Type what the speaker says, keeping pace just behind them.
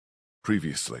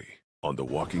Previously on The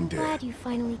Walking Dead. Glad you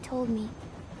finally told me.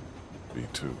 Me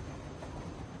too.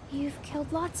 You've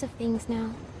killed lots of things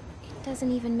now. It doesn't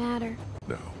even matter.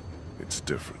 No, it's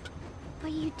different.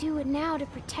 But you do it now to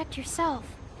protect yourself.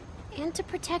 And to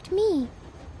protect me.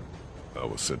 I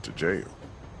was sent to jail.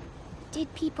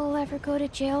 Did people ever go to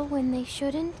jail when they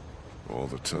shouldn't? All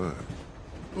the time.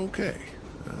 Okay,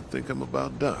 I think I'm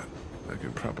about done. I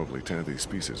can probably tie these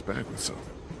pieces back with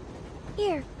something.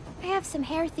 Here, I have some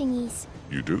hair thingies.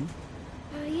 You do?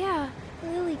 Yeah.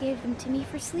 Lily gave them to me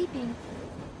for sleeping.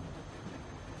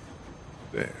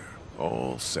 There,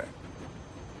 all set.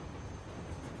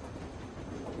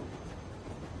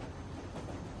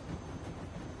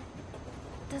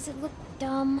 Does it look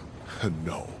dumb?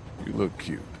 No, you look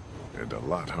cute. And a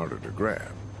lot harder to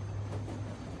grab.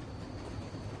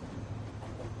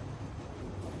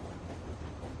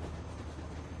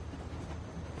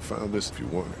 Found this if you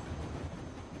want it.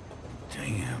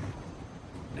 Damn.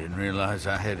 Didn't realize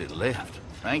I had it left.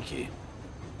 Thank you.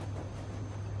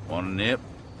 Want a nip?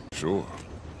 Sure.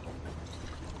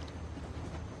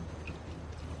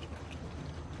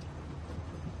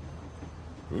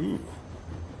 Ooh.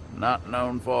 Not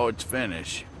known for its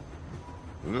finish.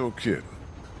 No kidding.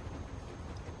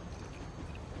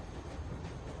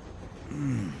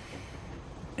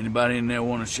 Anybody in there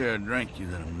want to share a drink, you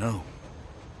let them know.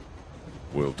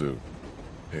 Will do.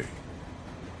 Hey,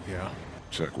 Yeah,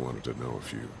 Chuck wanted to know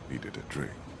if you needed a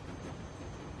drink.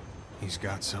 he's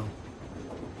got some.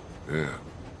 Yeah.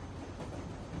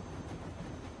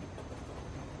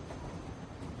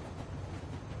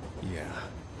 Yeah,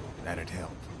 that'd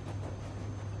help.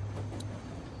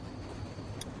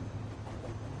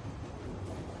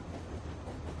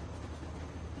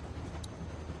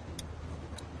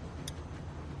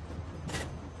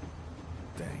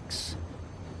 Thanks.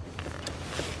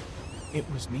 It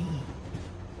was me.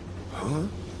 Huh?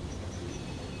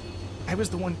 I was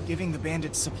the one giving the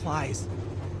bandits supplies.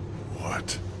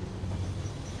 What?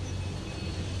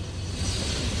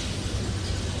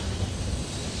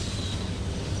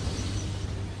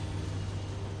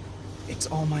 It's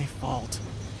all my fault.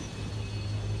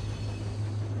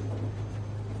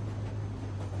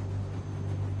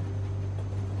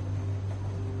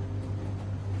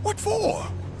 What for?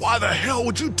 Why the hell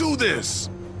would you do this?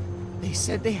 They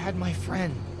said they had my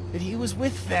friend, that he was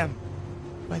with them.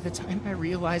 By the time I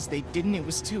realized they didn't, it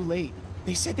was too late.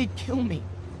 They said they'd kill me.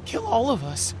 Kill all of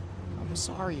us. I'm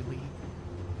sorry, Lee.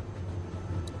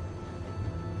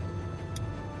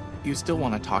 You still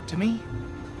want to talk to me?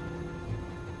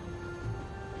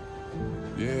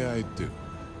 Yeah, I do.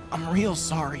 I'm real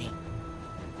sorry.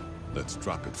 Let's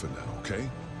drop it for now, okay?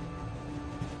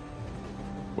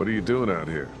 What are you doing out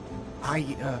here?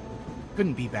 I,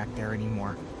 couldn't be back there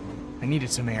anymore. I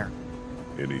needed some air.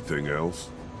 Anything else?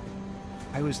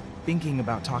 I was thinking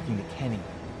about talking to Kenny.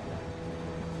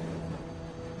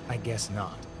 I guess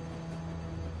not.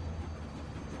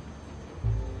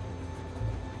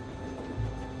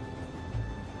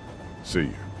 See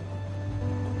you.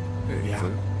 Hey, Yeah.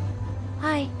 Clint,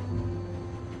 Hi.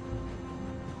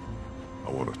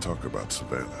 I want to talk about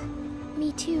Savannah.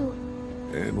 Me too.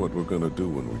 And what we're gonna do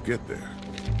when we get there.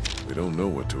 We don't know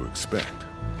what to expect.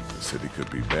 The city could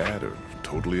be bad or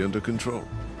totally under control.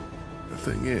 The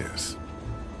thing is,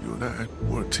 you and I,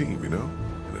 we're a team, you know?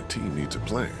 And a team needs a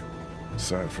plan.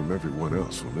 Aside from everyone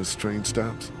else, when this train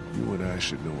stops, you and I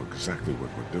should know exactly what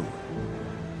we're doing.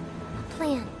 A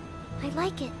plan. I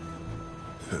like it.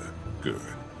 Good.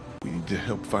 We need to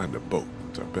help find a boat.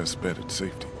 It's our best bet at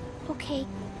safety. Okay,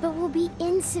 but we'll be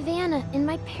in Savannah, and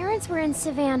my parents were in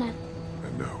Savannah.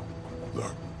 I know.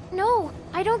 Look, No,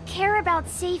 I don't care about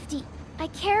safety. I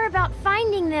care about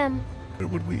finding them. where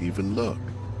would we even look?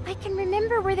 I can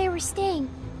remember where they were staying.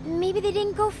 Maybe they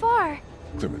didn't go far.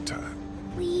 Clementine.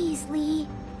 Please, Lee.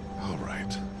 All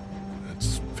right.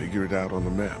 Let's figure it out on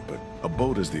the map, but a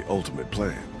boat is the ultimate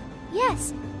plan.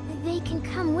 Yes, they can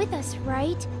come with us,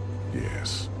 right?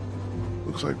 Yes.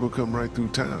 Looks like we'll come right through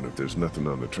town if there's nothing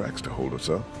on the tracks to hold us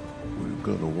up. We're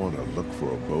gonna want to look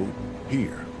for a boat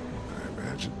here, I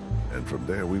imagine. And from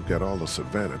there, we've got all of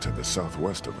Savannah to the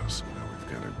southwest of us. Now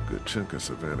we've got a good chunk of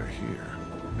Savannah here.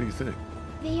 What do you think?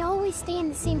 They always stay in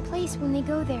the same place when they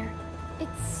go there.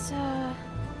 It's,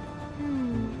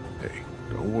 Hey,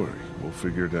 don't worry. We'll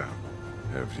figure it out.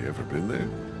 Have you ever been there?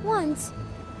 Once.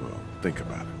 Well, think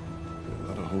about it. There are a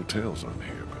lot of hotels on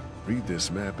here, but read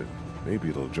this map and maybe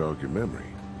it'll jog your memory.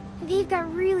 They've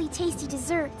got really tasty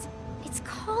desserts. It's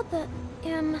called the,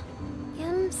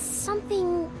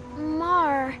 something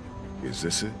Mar. Is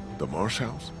this it? The Marsh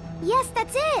House? Yes,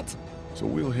 that's it! So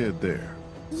we'll head there.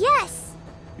 Yes!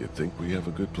 You think we have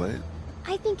a good plan?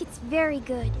 I think it's very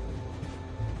good.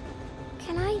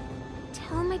 Can I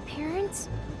tell my parents?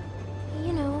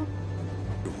 You know.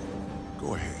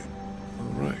 Go ahead.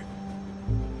 All right.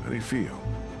 How do you feel?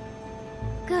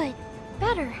 Good.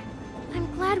 Better. I'm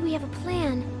glad we have a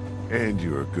plan. And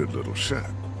you're a good little shot.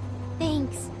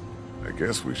 Thanks. I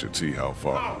guess we should see how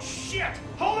far... Oh, shit!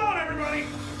 Hold on, everybody!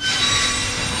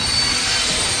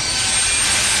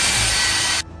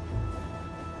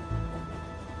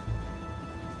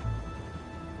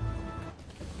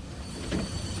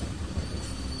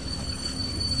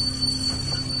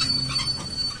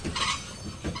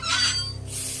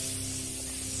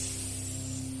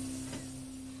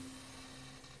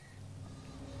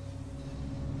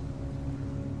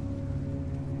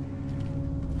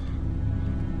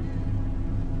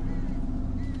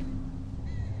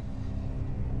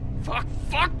 Fuck,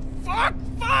 fuck, fuck,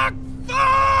 fuck,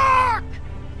 fuck!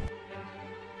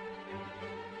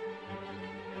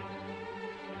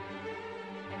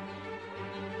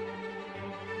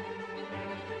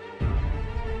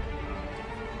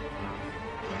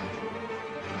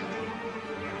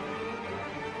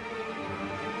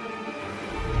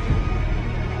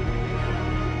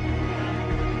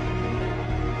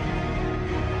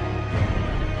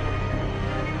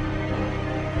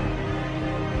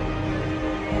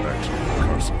 Actually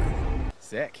incarcerated.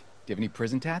 Sick. Do you have any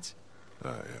prison tats?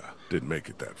 I didn't make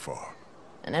it that far.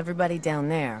 And everybody down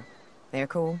there, they're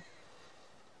cool?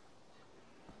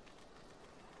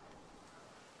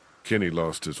 Kenny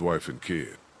lost his wife and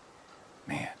kid.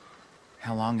 Man,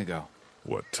 how long ago?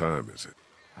 What time is it?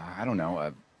 I don't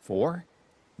know, 4?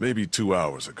 Maybe 2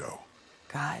 hours ago.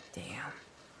 God damn.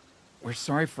 We're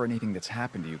sorry for anything that's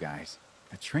happened to you guys.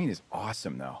 The train is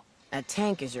awesome, though. That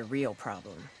tank is your real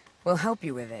problem. We'll help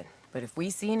you with it, but if we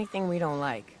see anything we don't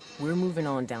like, we're moving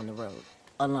on down the road.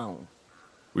 Alone.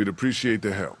 We'd appreciate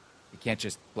the help. You can't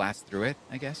just blast through it,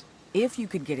 I guess? If you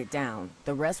could get it down,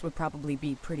 the rest would probably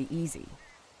be pretty easy.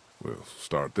 We'll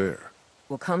start there.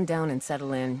 We'll come down and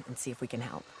settle in and see if we can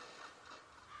help.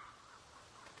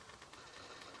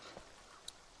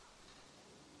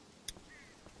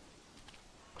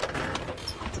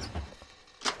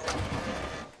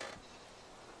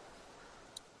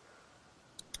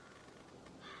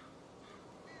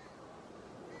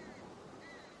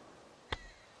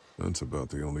 That's about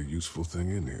the only useful thing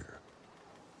in here.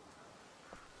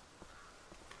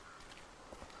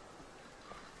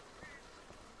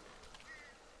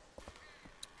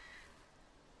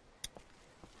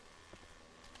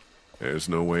 There's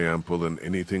no way I'm pulling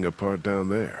anything apart down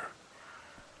there.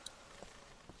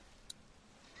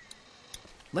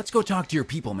 Let's go talk to your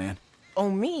people, man.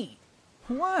 Omid!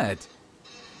 What?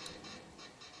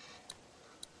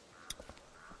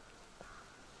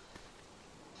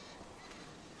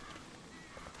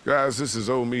 Guys, this is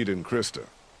Omid and Christa.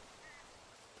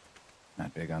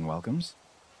 Not big on welcomes.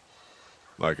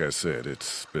 Like I said,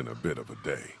 it's been a bit of a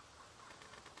day.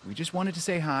 We just wanted to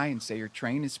say hi and say your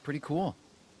train is pretty cool.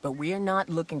 But we're not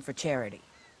looking for charity.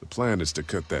 The plan is to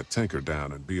cut that tanker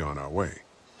down and be on our way.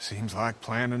 Seems like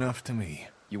plan enough to me.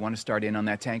 You want to start in on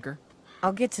that tanker?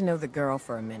 I'll get to know the girl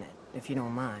for a minute, if you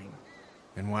don't mind.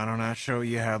 And why don't I show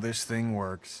you how this thing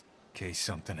works, in case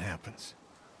something happens?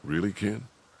 Really, Ken?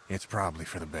 It's probably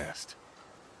for the best.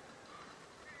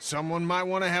 Someone might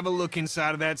want to have a look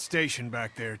inside of that station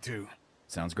back there, too.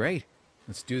 Sounds great.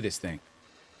 Let's do this thing.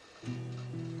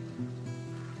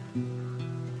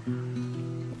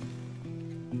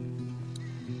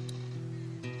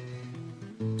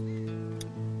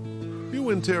 You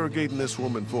interrogating this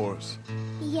woman for us?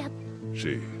 Yep.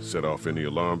 She set off any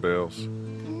alarm bells?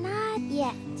 Not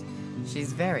yet.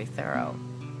 She's very thorough.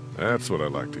 That's what I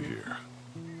like to hear.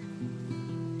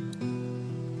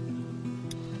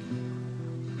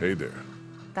 Hey there.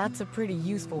 That's a pretty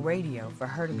useful radio for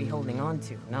her to be holding on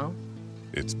to, no?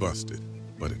 It's busted,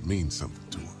 but it means something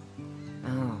to her.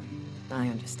 Oh, I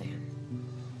understand.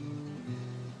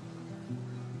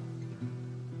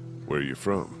 Where are you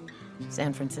from?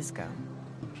 San Francisco.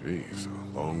 Jeez,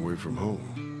 a long way from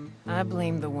home. I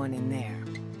blame the one in there.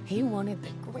 He wanted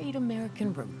the great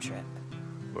American road trip.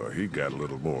 Well, he got a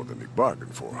little more than he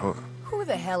bargained for, huh? Who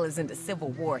the hell is into Civil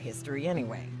War history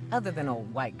anyway, other than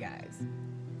old white guys?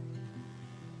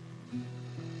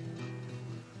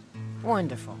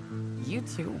 Wonderful. You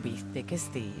two will be thick as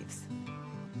thieves.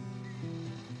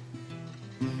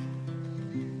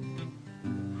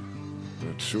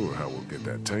 Not sure how we'll get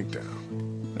that tank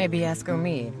down. Maybe ask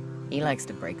Omid. He likes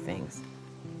to break things.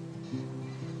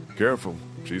 Careful,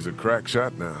 she's a crack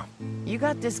shot now. You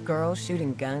got this girl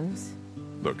shooting guns?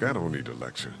 Look, I don't need a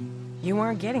lecture. You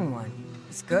aren't getting one.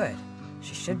 It's good.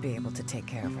 She should be able to take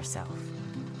care of herself.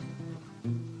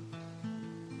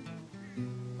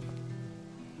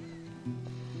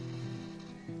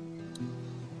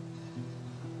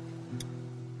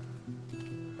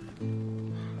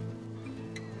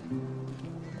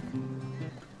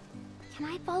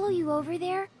 you over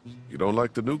there? You don't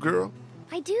like the new girl?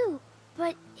 I do,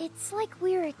 but it's like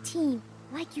we're a team,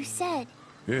 like you said.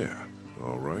 Yeah,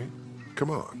 all right. Come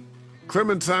on.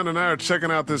 Clementine and I are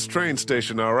checking out this train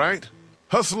station, all right?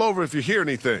 Hustle over if you hear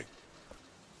anything.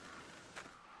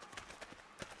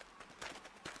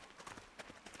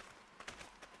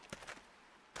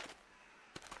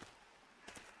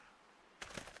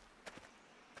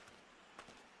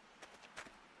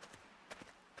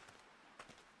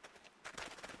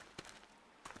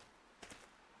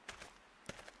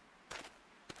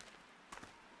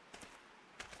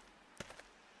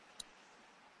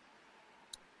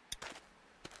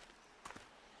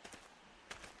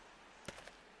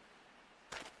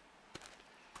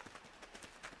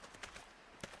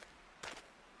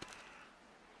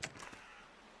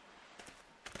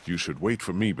 You should wait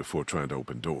for me before trying to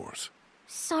open doors.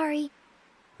 Sorry.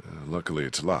 Luckily,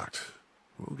 it's locked.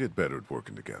 We'll get better at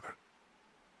working together.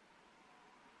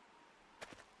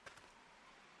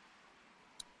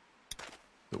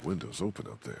 The window's open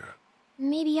up there.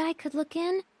 Maybe I could look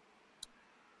in?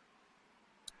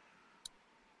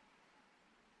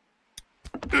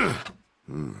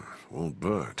 Won't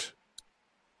budge.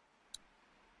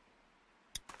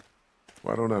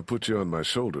 Why don't I put you on my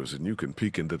shoulders and you can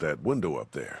peek into that window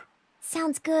up there?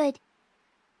 Sounds good.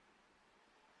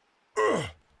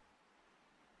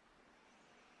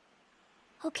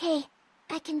 Okay,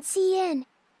 I can see in.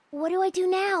 What do I do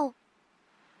now?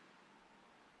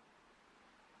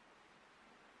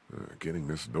 Getting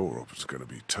this door open is gonna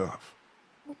be tough.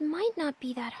 It might not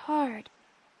be that hard.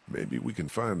 Maybe we can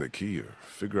find the key or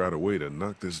figure out a way to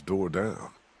knock this door down.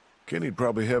 Kenny'd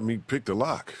probably have me pick the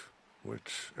lock,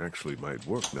 which actually might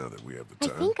work now that we have the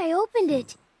time. I think I opened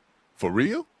it. For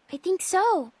real? I think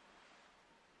so.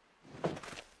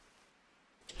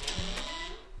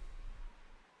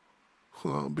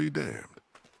 Well, I'll be damned.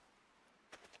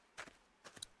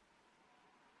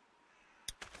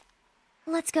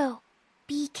 Let's go.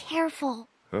 Be careful.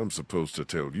 I'm supposed to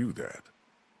tell you that.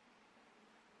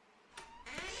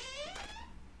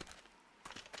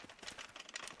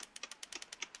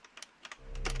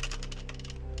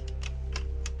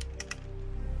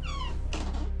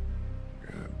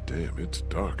 God damn, it's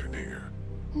dark in here.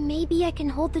 Maybe I can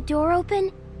hold the door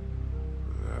open?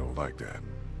 I don't like that.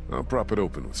 I'll prop it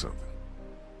open with something.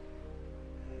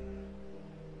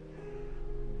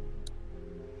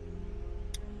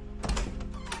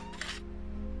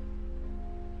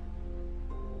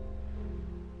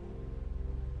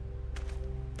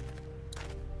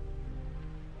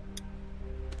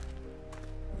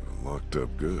 Locked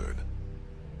up good.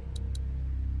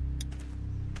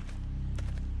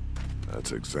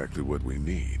 That's exactly what we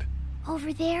need.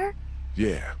 Over there?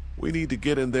 Yeah, we need to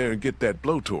get in there and get that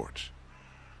blowtorch.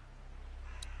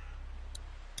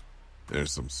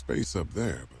 There's some space up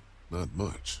there, but not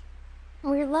much.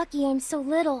 We're lucky I'm so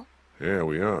little. Yeah,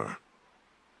 we are.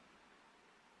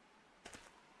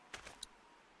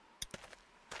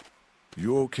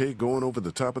 You okay going over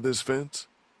the top of this fence?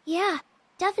 Yeah,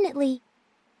 definitely.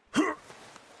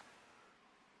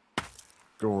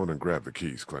 Go on and grab the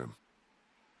keys, Clem.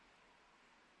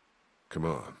 Come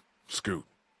on, scoot.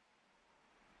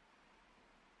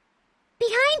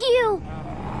 Behind you!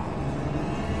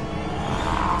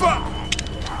 Fuck!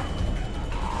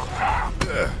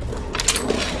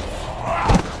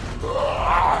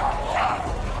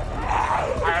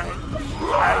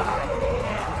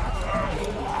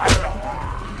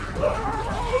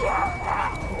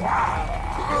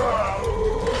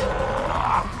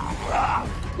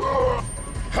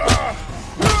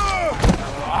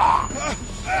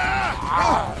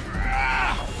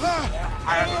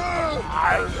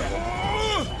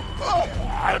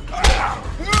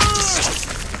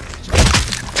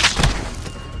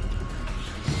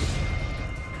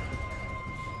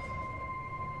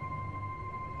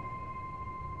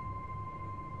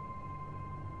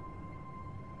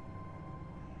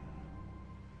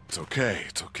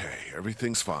 It's okay.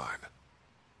 Everything's fine.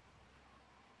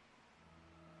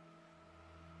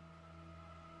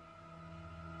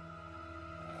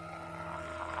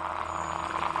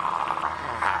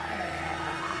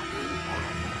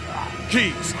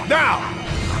 Keys, now!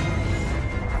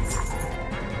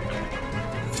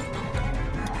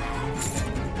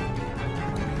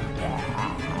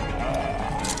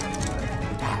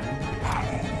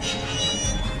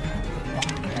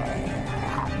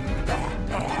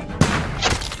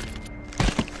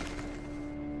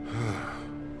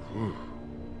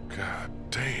 God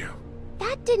damn.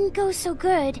 That didn't go so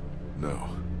good. No,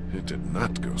 it did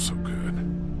not go so good.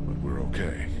 But we're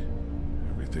okay.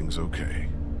 Everything's okay.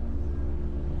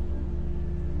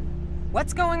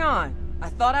 What's going on? I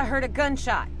thought I heard a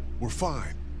gunshot. We're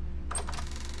fine.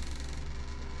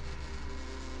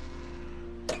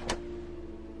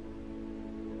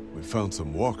 We found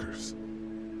some walkers.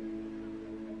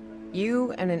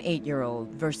 You and an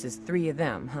 8-year-old versus 3 of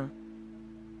them, huh?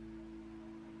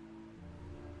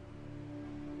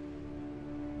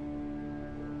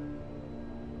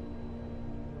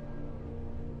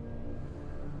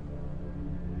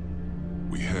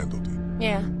 We handled it.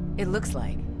 Yeah, it looks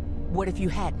like. What if you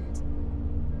hadn't?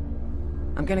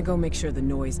 I'm gonna go make sure the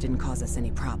noise didn't cause us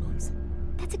any problems.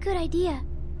 That's a good idea.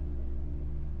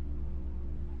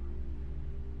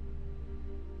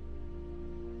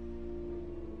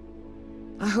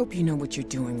 I hope you know what you're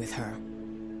doing with her.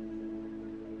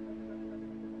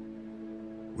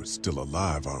 We're still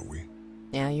alive, aren't we?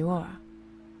 Yeah, you are.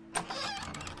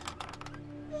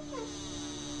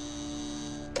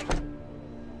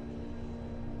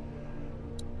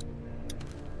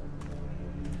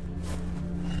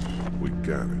 We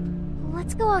got it.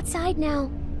 Let's go outside now.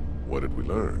 What did we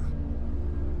learn?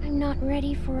 I'm not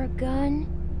ready for a gun.